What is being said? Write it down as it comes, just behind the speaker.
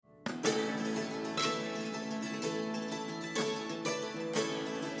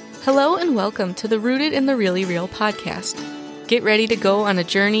Hello and welcome to the Rooted in the Really Real podcast. Get ready to go on a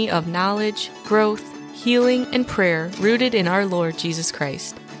journey of knowledge, growth, healing, and prayer rooted in our Lord Jesus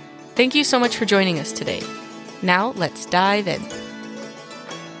Christ. Thank you so much for joining us today. Now let's dive in.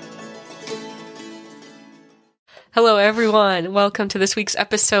 Hello everyone. Welcome to this week's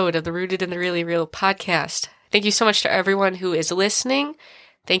episode of the Rooted in the Really Real podcast. Thank you so much to everyone who is listening.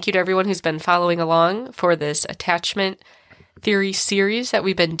 Thank you to everyone who's been following along for this attachment theory series that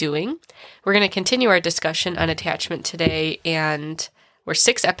we've been doing. We're going to continue our discussion on attachment today, and we're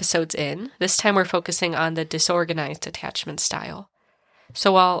 6 episodes in. This time we're focusing on the disorganized attachment style.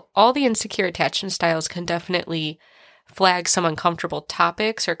 So while all the insecure attachment styles can definitely flag some uncomfortable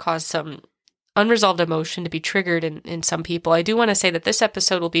topics or cause some unresolved emotion to be triggered in some people, I do want to say that this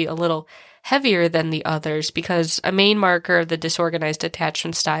episode will be a little heavier than the others because a main marker of the disorganized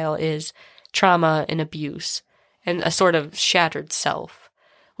attachment style is trauma and abuse and a sort of shattered self,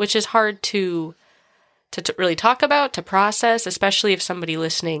 which is hard to really talk about, to process, especially if somebody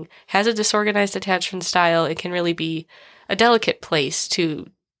listening has a disorganized attachment style. It can really be a delicate place to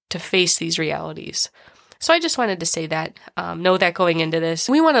face these realities. So I just wanted to say that, know that going into this.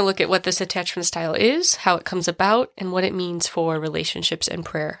 We want to look at what this attachment style is, how it comes about, and what it means for relationships and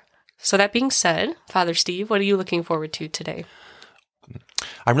prayer. So that being said, Father Steve, what are you looking forward to today?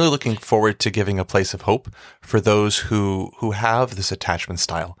 I'm really looking forward to giving a place of hope for those who have this attachment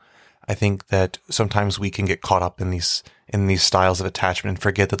style. I think that sometimes we can get caught up in these styles of attachment and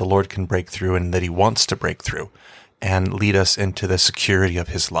forget that the Lord can break through and that He wants to break through and lead us into the security of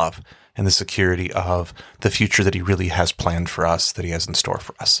His love and the security of the future that He really has planned for us, that He has in store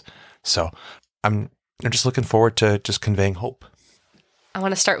for us. So I'm just looking forward to just conveying hope. I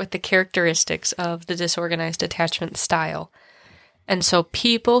want to start with the characteristics of the disorganized attachment style. And so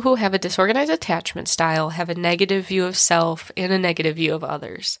people who have a disorganized attachment style have a negative view of self and a negative view of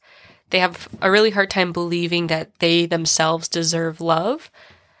others. They have a really hard time believing that they themselves deserve love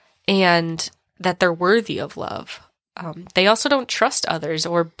and that they're worthy of love. They also don't trust others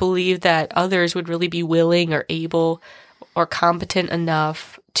or believe that others would really be willing or able or competent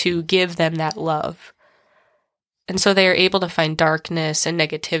enough to give them that love. And so they are able to find darkness and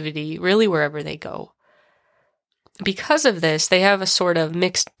negativity really wherever they go. Because of this, they have a sort of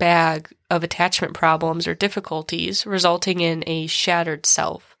mixed bag of attachment problems or difficulties, resulting in a shattered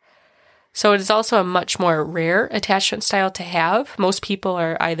self. So it is also a much more rare attachment style to have. Most people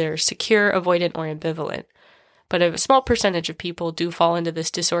are either secure, avoidant, or ambivalent. But a small percentage of people do fall into this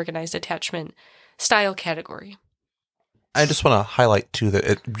disorganized attachment style category. I just want to highlight, too, that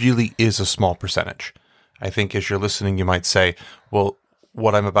it really is a small percentage. I think as you're listening, you might say, well,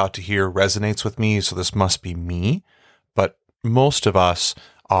 what I'm about to hear resonates with me, so this must be me. But most of us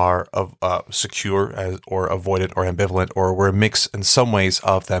are secure or avoidant or ambivalent, or we're a mix in some ways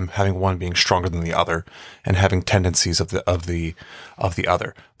of them, having one being stronger than the other and having tendencies of the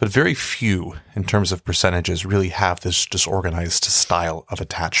other. But very few, in terms of percentages, really have this disorganized style of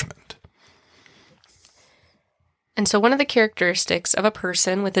attachment. And so one of the characteristics of a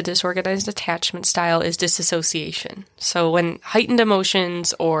person with a disorganized attachment style is disassociation. So when heightened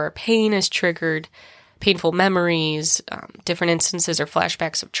emotions or pain is triggered, painful memories, different instances or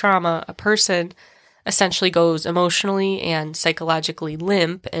flashbacks of trauma, a person essentially goes emotionally and psychologically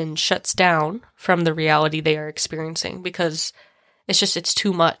limp and shuts down from the reality they are experiencing because it's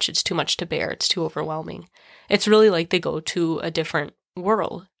too much. It's too much to bear. It's too overwhelming. It's really like they go to a different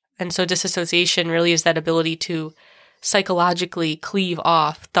world. And so disassociation really is that ability to psychologically cleave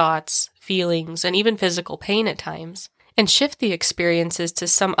off thoughts, feelings, and even physical pain at times, and shift the experiences to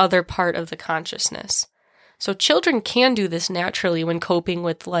some other part of the consciousness. So children can do this naturally when coping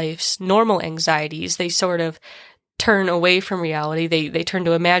with life's normal anxieties. They sort of turn away from reality. They turn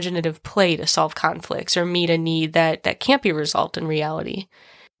to imaginative play to solve conflicts or meet a need that can't be resolved in reality.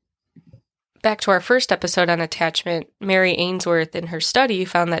 Back to our first episode on attachment, Mary Ainsworth in her study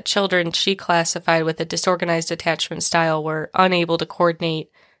found that children she classified with a disorganized attachment style were unable to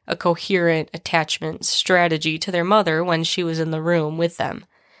coordinate a coherent attachment strategy to their mother when she was in the room with them,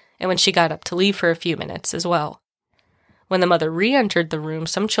 and when she got up to leave for a few minutes as well. When the mother re-entered the room,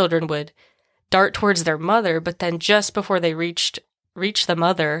 some children would dart towards their mother, but then just before they reached the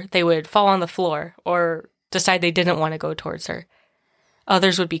mother, they would fall on the floor or decide they didn't want to go towards her.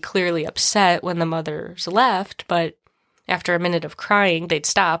 Others would be clearly upset when the mothers left, but after a minute of crying, they'd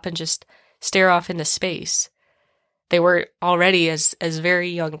stop and just stare off into space. They were already, as very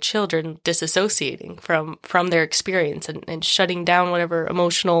young children, disassociating from their experience and shutting down whatever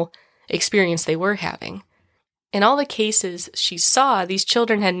emotional experience they were having. In all the cases she saw, these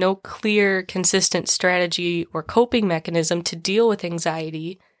children had no clear, consistent strategy or coping mechanism to deal with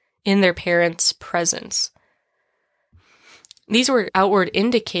anxiety in their parents' presence. These were outward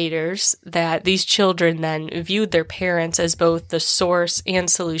indicators that these children then viewed their parents as both the source and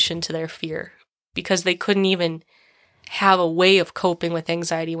solution to their fear, because they couldn't even have a way of coping with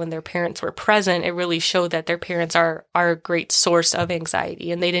anxiety when their parents were present. It really showed that their parents are a great source of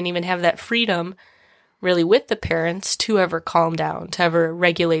anxiety, and they didn't even have that freedom really with the parents to ever calm down, to ever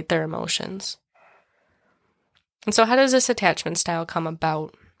regulate their emotions. And so how does this attachment style come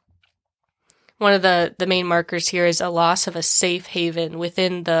about? One of the main markers here is a loss of a safe haven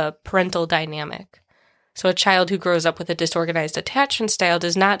within the parental dynamic. So a child who grows up with a disorganized attachment style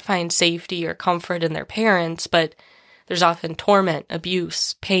does not find safety or comfort in their parents, but there's often torment,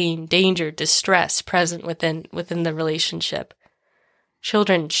 abuse, pain, danger, distress present within the relationship.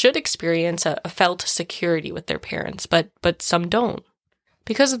 Children should experience a felt security with their parents, but some don't.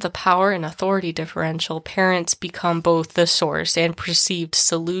 Because of the power and authority differential, parents become both the source and perceived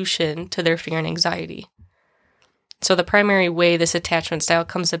solution to their fear and anxiety. So the primary way this attachment style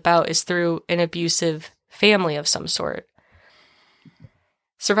comes about is through an abusive family of some sort.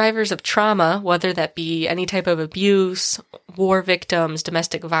 Survivors of trauma, whether that be any type of abuse, war victims,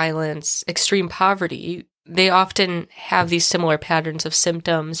 domestic violence, extreme poverty, they often have these similar patterns of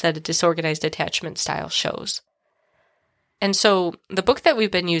symptoms that a disorganized attachment style shows. And so the book that we've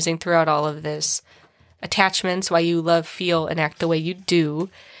been using throughout all of this, Attachments, Why You Love, Feel, and Act the Way You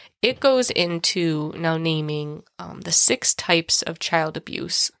Do, it goes into now naming the 6 types of child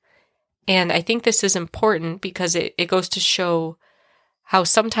abuse. And I think this is important because it goes to show how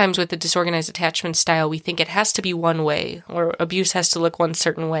sometimes with the disorganized attachment style, we think it has to be one way, or abuse has to look one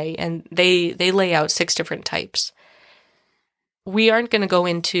certain way, and they lay out 6 different types. We aren't going to go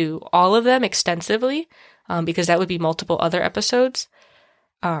into all of them extensively, because that would be multiple other episodes.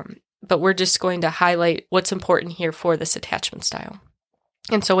 But we're just going to highlight what's important here for this attachment style.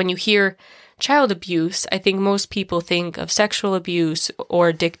 And so when you hear child abuse, I think most people think of sexual abuse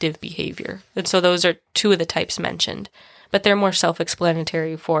or addictive behavior. And so those are 2 of the types mentioned, but they're more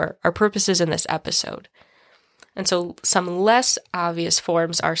self-explanatory for our purposes in this episode. And so some less obvious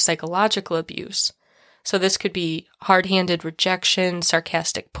forms are psychological abuse. So this could be hard-handed rejection,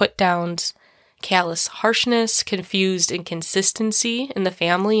 sarcastic put-downs, callous harshness, confused inconsistency in the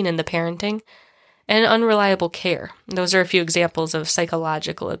family and in the parenting, and unreliable care. Those are a few examples of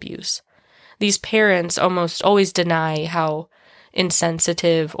psychological abuse. These parents almost always deny how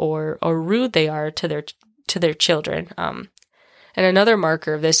insensitive or rude they are to their children. And another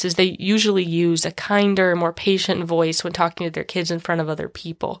marker of this is they usually use a kinder, more patient voice when talking to their kids in front of other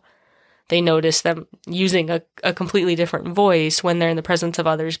people. They notice them using a completely different voice when they're in the presence of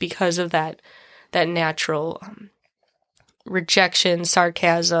others because of that natural rejection,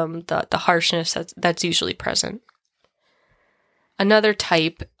 sarcasm, the harshness that's usually present. Another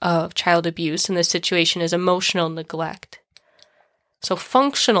type of child abuse in this situation is emotional neglect. So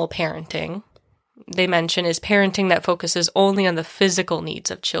functional parenting, they mention, is parenting that focuses only on the physical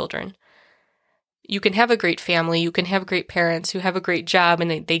needs of children. You can have a great family, you can have great parents who have a great job,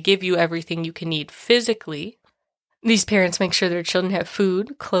 and they give you everything you can need physically. These parents make sure their children have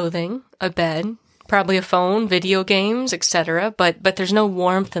food, clothing, a bed, probably a phone, video games, etc., but there's no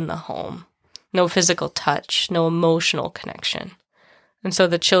warmth in the home, no physical touch, no emotional connection. And so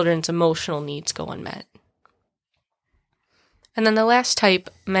the children's emotional needs go unmet. And then the last type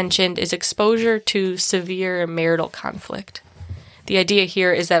mentioned is exposure to severe marital conflict. The idea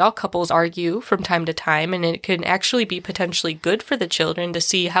here is that all couples argue from time to time, and it can actually be potentially good for the children to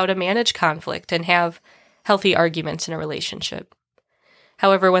see how to manage conflict and have healthy arguments in a relationship.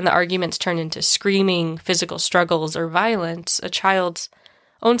 However, when the arguments turn into screaming, physical struggles, or violence, a child's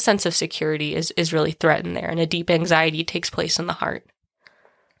own sense of security is really threatened there, and a deep anxiety takes place in the heart.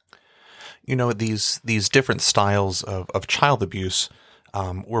 You know, these different styles of child abuse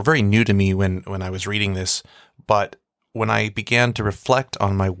were very new to me when I was reading this, but when I began to reflect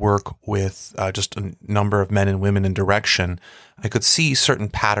on my work with just a number of men and women in direction, I could see certain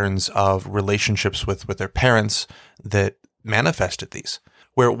patterns of relationships with their parents that manifested these,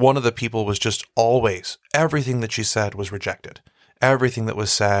 where one of the people was just always, everything that she said was rejected. Everything that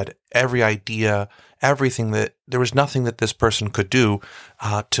was said, every idea, everything that, there was nothing that this person could do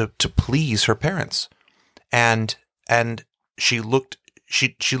to please her parents. And she looked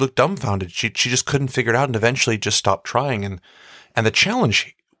dumbfounded. She just couldn't figure it out, and eventually just stopped trying. And the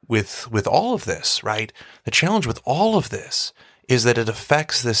challenge with all of this, right? The challenge with all of this is that it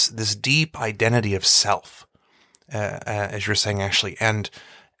affects this deep identity of self, as you're saying, Ashley, and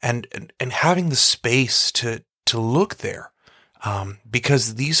having the space to look there,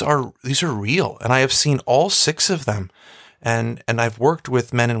 because these are real, and I have seen all 6 of them And I've worked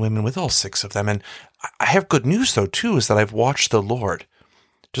with men and women with all 6 of them. And I have good news, though, too, is that I've watched the Lord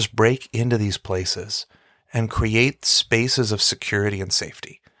just break into these places and create spaces of security and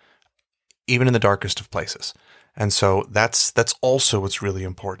safety, even in the darkest of places. And so that's also what's really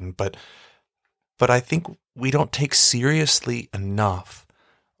important. But I think we don't take seriously enough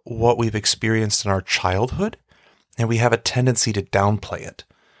what we've experienced in our childhood, and we have a tendency to downplay it.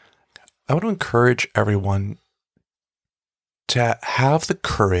 I want to encourage everyone to have the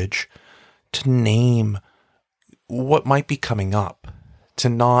courage to name what might be coming up, to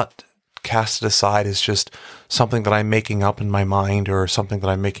not cast it aside as just something that I'm making up in my mind or something that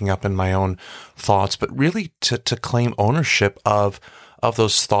I'm making up in my own thoughts, but really to claim ownership of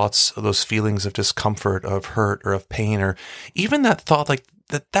those thoughts, of those feelings of discomfort, of hurt, or of pain, or even that thought like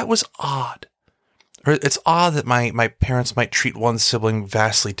that was odd. Or it's odd that my parents might treat one sibling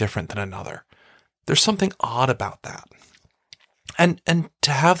vastly different than another. There's something odd about that. And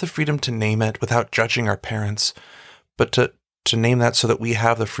to have the freedom to name it without judging our parents, but to name that so that we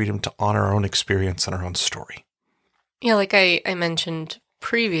have the freedom to honor our own experience and our own story. Yeah, like I mentioned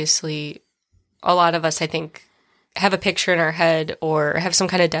previously, a lot of us, I think, have a picture in our head or have some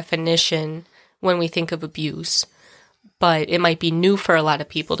kind of definition when we think of abuse. But it might be new for a lot of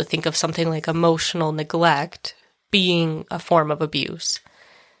people to think of something like emotional neglect being a form of abuse.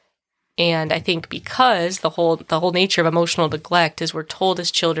 And I think because the whole nature of emotional neglect is we're told as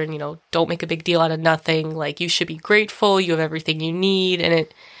children, don't make a big deal out of nothing. Like, you should be grateful, you have everything you need. And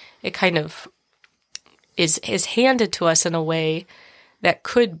it kind of is handed to us in a way that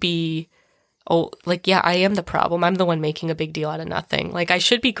could be, I am the problem. I'm the one making a big deal out of nothing. Like, I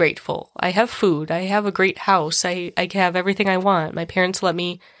should be grateful. I have food. I have a great house. I have everything I want. My parents let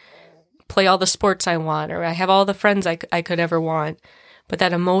me play all the sports I want, or I have all the friends I could ever want. But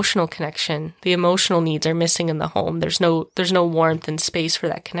that emotional connection, the emotional needs are missing in the home. There's no warmth and space for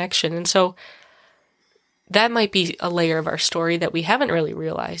that connection. And so that might be a layer of our story that we haven't really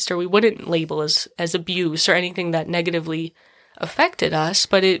realized, or we wouldn't label as abuse or anything that negatively affected us.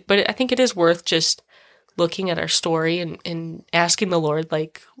 But I think it is worth just looking at our story and asking the Lord,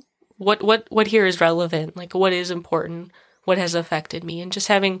 like, what here is relevant? Like, what is important? What has affected me? And just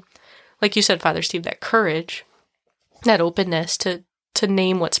having, like you said, Father Steve, that courage, that openness to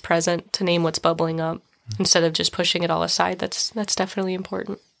name what's present, to name what's bubbling up, instead of just pushing it all aside. That's definitely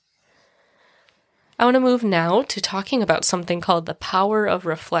important. I want to move now to talking about something called the power of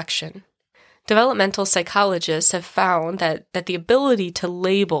reflection. Developmental psychologists have found that the ability to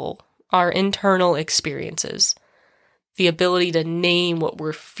label our internal experiences, the ability to name what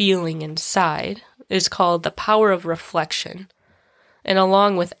we're feeling inside, is called the power of reflection. And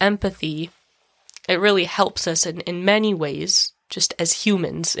along with empathy, it really helps us in many ways, just as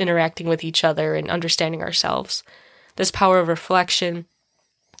humans interacting with each other and understanding ourselves. This power of reflection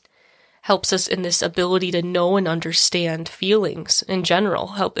helps us in this ability to know and understand feelings in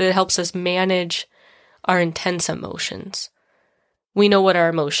general. It helps us manage our intense emotions. We know what our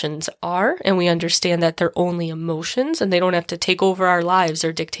emotions are, and we understand that they're only emotions, and they don't have to take over our lives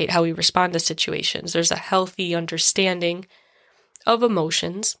or dictate how we respond to situations. There's a healthy understanding of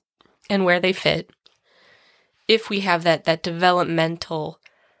emotions and where they fit. If we have that developmental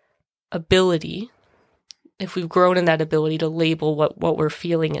ability, if we've grown in that ability to label what we're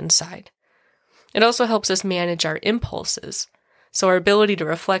feeling inside. It also helps us manage our impulses. So our ability to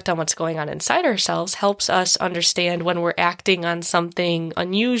reflect on what's going on inside ourselves helps us understand when we're acting on something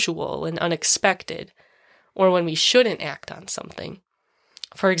unusual and unexpected, or when we shouldn't act on something.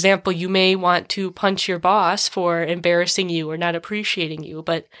 For example, you may want to punch your boss for embarrassing you or not appreciating you,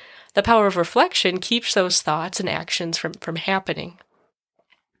 but the power of reflection keeps those thoughts and actions from happening.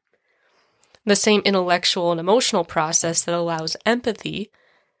 The same intellectual and emotional process that allows empathy,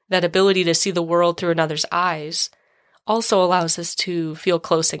 that ability to see the world through another's eyes, also allows us to feel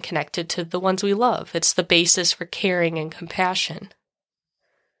close and connected to the ones we love. It's the basis for caring and compassion.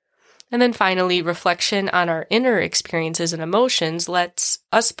 And then finally, reflection on our inner experiences and emotions lets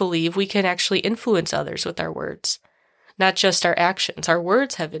us believe we can actually influence others with our words. Not just our actions. Our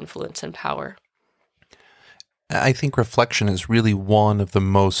words have influence and power. I think reflection is really one of the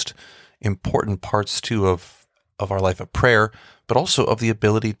most important parts, too, of our life of prayer, but also of the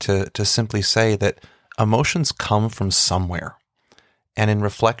ability to simply say that emotions come from somewhere. And in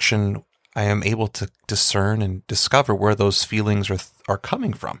reflection, I am able to discern and discover where those feelings are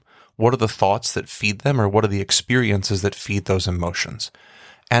coming from. What are the thoughts that feed them, or what are the experiences that feed those emotions?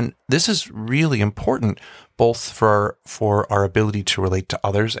 And this is really important, both for our ability to relate to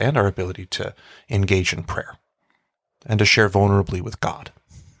others and our ability to engage in prayer and to share vulnerably with God.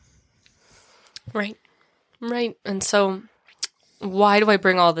 Right. Right. And so why do I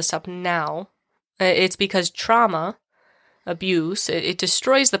bring all this up now? It's because trauma, abuse, it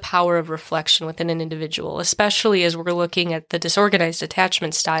destroys the power of reflection within an individual, especially as we're looking at the disorganized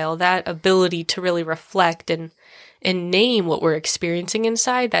attachment style, that ability to really reflect and name what we're experiencing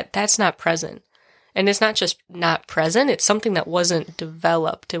inside, that's not present. And it's not just not present, it's something that wasn't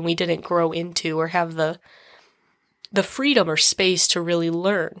developed and we didn't grow into or have the freedom or space to really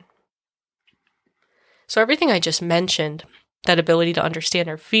learn. So everything I just mentioned, that ability to understand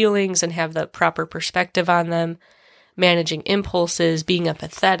our feelings and have the proper perspective on them, managing impulses, being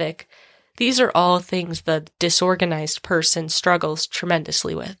empathetic, these are all things the disorganized person struggles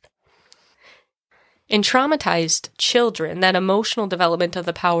tremendously with. In traumatized children, that emotional development of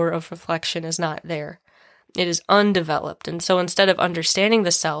the power of reflection is not there. It is undeveloped. And so instead of understanding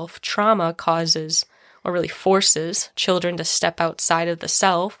the self, trauma causes, or really forces, children to step outside of the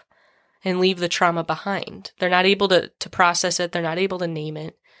self and leave the trauma behind. They're not able to process it. They're not able to name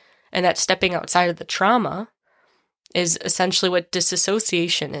it. And that stepping outside of the trauma is essentially what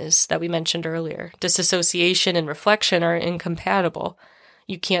disassociation is that we mentioned earlier. Disassociation and reflection are incompatible.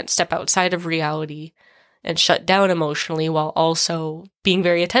 You can't step outside of reality and shut down emotionally while also being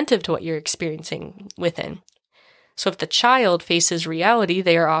very attentive to what you're experiencing within. So if the child faces reality,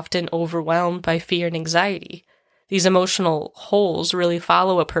 they are often overwhelmed by fear and anxiety. These emotional holes really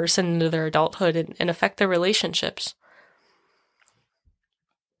follow a person into their adulthood and affect their relationships.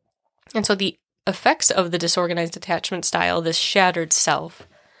 And so the effects of the disorganized attachment style, this shattered self,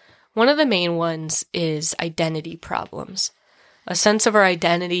 one of the main ones is identity problems. A sense of our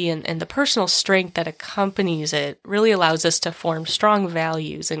identity and the personal strength that accompanies it really allows us to form strong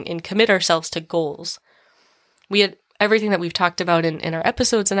values and commit ourselves to goals. We had everything that we've talked about in our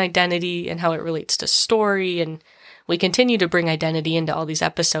episodes on identity and how it relates to story, and we continue to bring identity into all these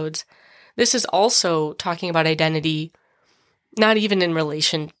episodes. This is also talking about identity, not even in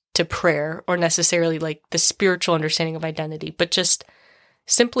relation to prayer or necessarily like the spiritual understanding of identity, but just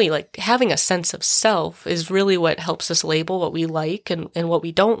simply like having a sense of self is really what helps us label what we like and what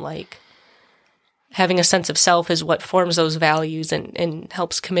we don't like. Having a sense of self is what forms those values and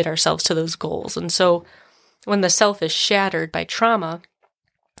helps commit ourselves to those goals. And so when the self is shattered by trauma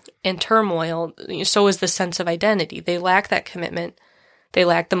and turmoil, so is the sense of identity. They lack that commitment. They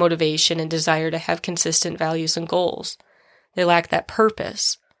lack the motivation and desire to have consistent values and goals. They lack that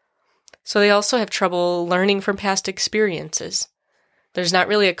purpose. So they also have trouble learning from past experiences. There's not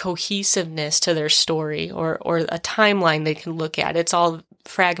really a cohesiveness to their story or a timeline they can look at. It's all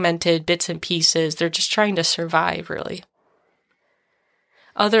fragmented bits and pieces. They're just trying to survive, really.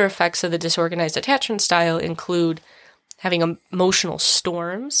 Other effects of the disorganized attachment style include having emotional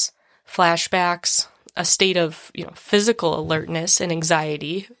storms, flashbacks, a state of physical alertness and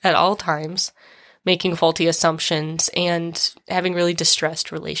anxiety at all times, making faulty assumptions, and having really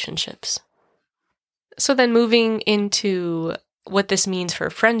distressed relationships. So then moving into what this means for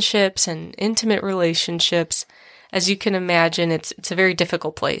friendships and intimate relationships, as you can imagine, it's a very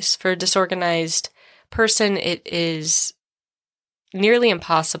difficult place. For a disorganized person, it is nearly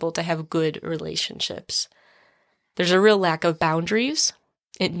impossible to have good relationships. There's a real lack of boundaries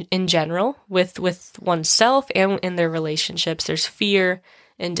in general with oneself and in their relationships. There's fear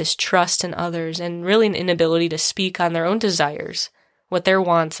and distrust in others, and really an inability to speak on their own desires, what their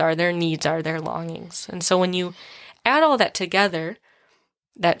wants are, their needs are, their longings. And so when you add all that together,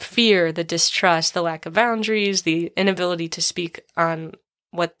 that fear, the distrust, the lack of boundaries, the inability to speak on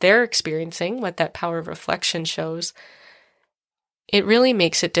what they're experiencing, what that power of reflection shows, it really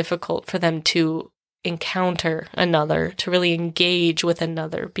makes it difficult for them to encounter another, to really engage with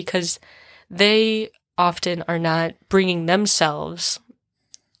another, because they often are not bringing themselves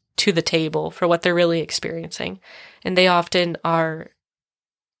to the table for what they're really experiencing. And they often are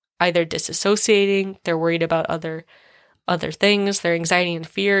either disassociating, they're worried about other things, their anxiety and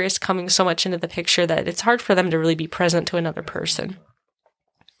fear is coming so much into the picture that it's hard for them to really be present to another person.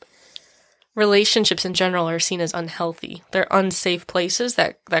 Relationships in general are seen as unhealthy. They're unsafe places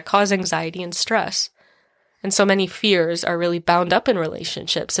that cause anxiety and stress. And so many fears are really bound up in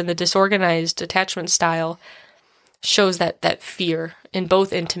relationships, and the disorganized attachment style shows that fear in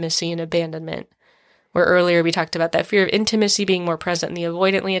both intimacy and abandonment. Where earlier we talked about that fear of intimacy being more present in the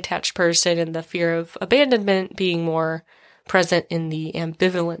avoidantly attached person and the fear of abandonment being more present in the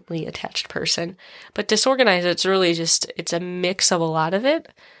ambivalently attached person. But disorganized, it's really it's a mix of a lot of it,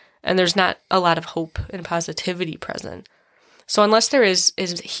 and there's not a lot of hope and positivity present. So unless there is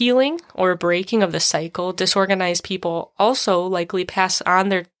healing or a breaking of the cycle, disorganized people also likely pass on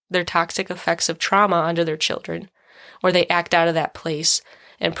their toxic effects of trauma onto their children, or they act out of that place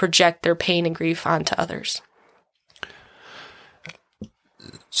and project their pain and grief onto others.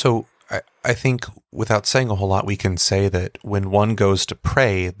 So I think without saying a whole lot, we can say that when one goes to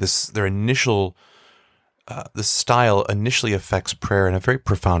pray, this style initially affects prayer in a very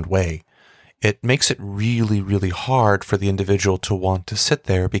profound way. It makes it really, really hard for the individual to want to sit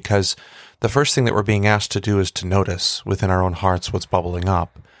there, because the first thing that we're being asked to do is to notice within our own hearts what's bubbling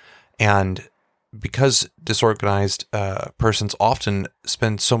up. And because disorganized persons often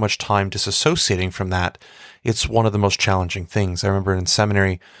spend so much time disassociating from that, it's one of the most challenging things. I remember in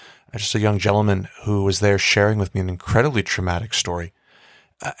seminary, just a young gentleman who was there sharing with me an incredibly traumatic story,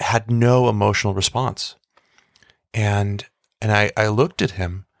 had no emotional response. And I looked at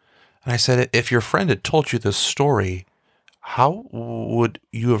him and I said, if your friend had told you this story, how would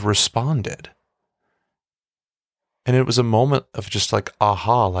you have responded? And it was a moment of just like,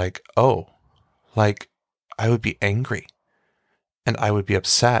 aha, like, oh, like I would be angry and I would be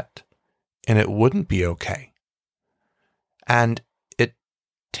upset and it wouldn't be okay. And it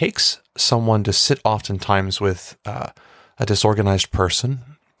takes someone to sit oftentimes with a disorganized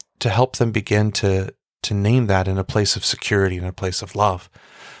person to help them begin to name that in a place of security, in a place of love.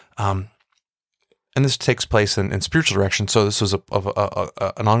 And this takes place in spiritual direction. So this was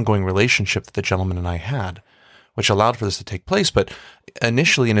an ongoing relationship that the gentleman and I had, which allowed for this to take place. But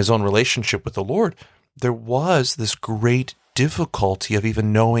initially in his own relationship with the Lord, there was this great difficulty of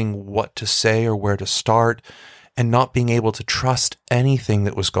even knowing what to say or where to start, and not being able to trust anything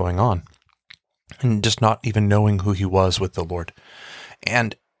that was going on, and just not even knowing who he was with the Lord.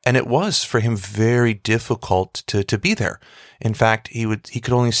 And it was for him very difficult to be there. In fact, he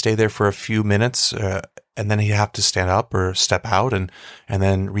could only stay there for a few minutes, and then he'd have to stand up or step out and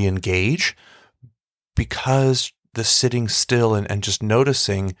then re-engage, because the sitting still and just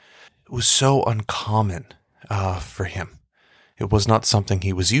noticing was so uncommon for him. It was not something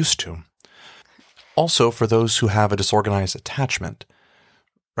he was used to. Also, for those who have a disorganized attachment,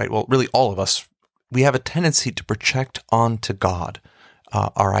 right? Well, really all of us, we have a tendency to project onto God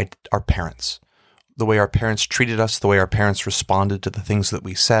our parents, the way our parents treated us, the way our parents responded to the things that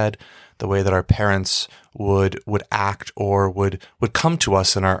we said, the way that our parents would act or would come to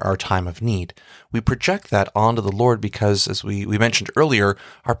us in our time of need. We project that onto the Lord because, as we mentioned earlier,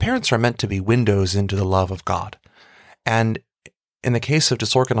 our parents are meant to be windows into the love of God. And in the case of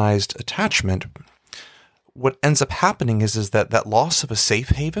disorganized attachment, what ends up happening is that loss of a safe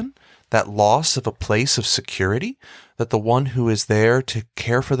haven, that loss of a place of security, that the one who is there to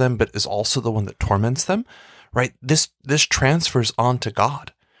care for them but is also the one that torments them, right? This transfers onto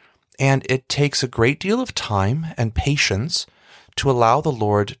God. And it takes a great deal of time and patience to allow the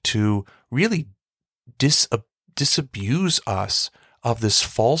Lord to really disabuse us of this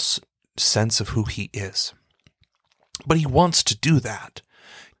false sense of who he is. But he wants to do that.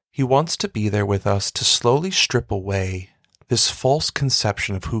 He wants to be there with us to slowly strip away this false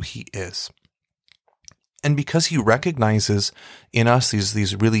conception of who he is. And because he recognizes in us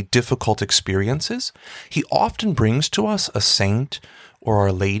these really difficult experiences, he often brings to us a saint or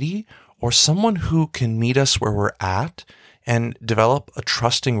Our Lady or someone who can meet us where we're at and develop a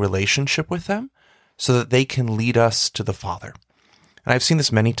trusting relationship with them so that they can lead us to the Father. And I've seen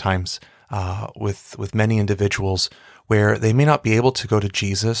this many times with many individuals where they may not be able to go to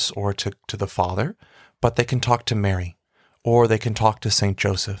Jesus or to the Father, but they can talk to Mary or they can talk to Saint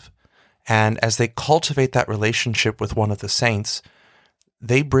Joseph. And as they cultivate that relationship with one of the saints,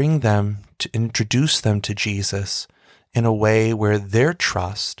 they bring them to introduce them to Jesus in a way where their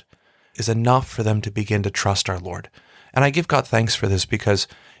trust is enough for them to begin to trust our Lord. And I give God thanks for this because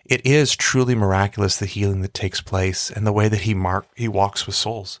it is truly miraculous, the healing that takes place and the way that he walks with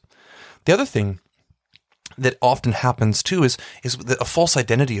souls. The other thing that often happens too is that a false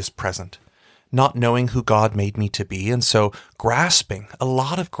identity is present, not knowing who God made me to be. And so a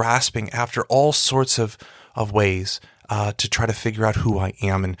lot of grasping after all sorts of ways to try to figure out who I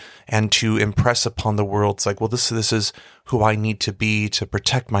am and to impress upon the world. It's like, well, this is who I need to be to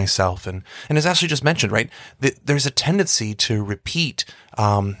protect myself. And as Ashley just mentioned, right, there's a tendency to repeat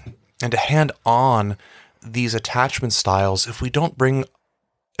and to hand on these attachment styles if we don't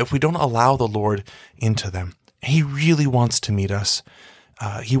allow the Lord into them. He really wants to meet us.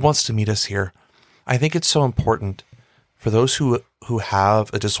 He wants to meet us here. I think it's so important for those who have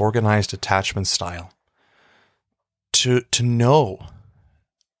a disorganized attachment style to know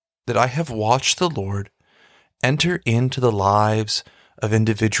that I have watched the Lord enter into the lives of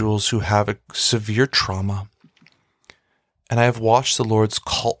individuals who have a severe trauma, and I have watched the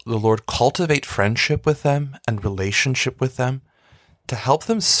Lord cultivate friendship with them and relationship with them to help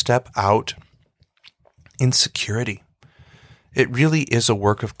them step out in security. It really is a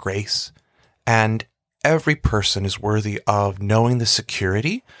work of grace. And every person is worthy of knowing the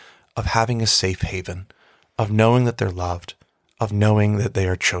security of having a safe haven, of knowing that they're loved, of knowing that they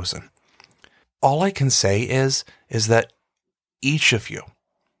are chosen. All I can say is that each of you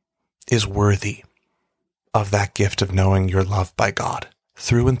is worthy of that gift of knowing you're loved by God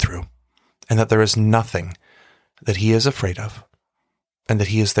through and through, and that there is nothing that He is afraid of, and that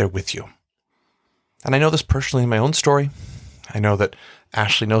He is there with you. And I know this personally in my own story. I know that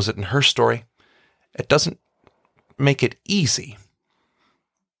Ashley knows it in her story. It doesn't make it easy,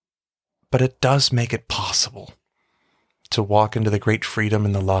 but it does make it possible to walk into the great freedom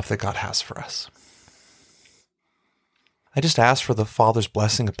and the love that God has for us. I just ask for the Father's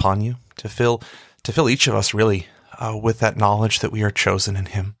blessing upon you to fill each of us really with that knowledge that we are chosen in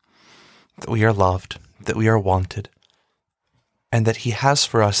Him, that we are loved, that we are wanted, and that He has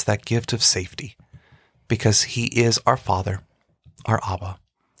for us that gift of safety because He is our Father, our Abba.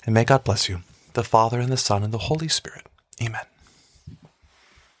 And may God bless you, the Father and the Son and the Holy Spirit. Amen.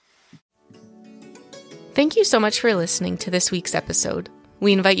 Thank you so much for listening to this week's episode.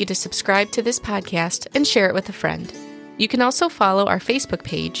 We invite you to subscribe to this podcast and share it with a friend. You can also follow our Facebook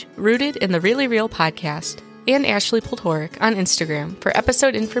page, Rooted in the Really Real Podcast, and Ashley Poltoric on Instagram for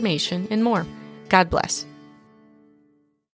episode information and more. God bless.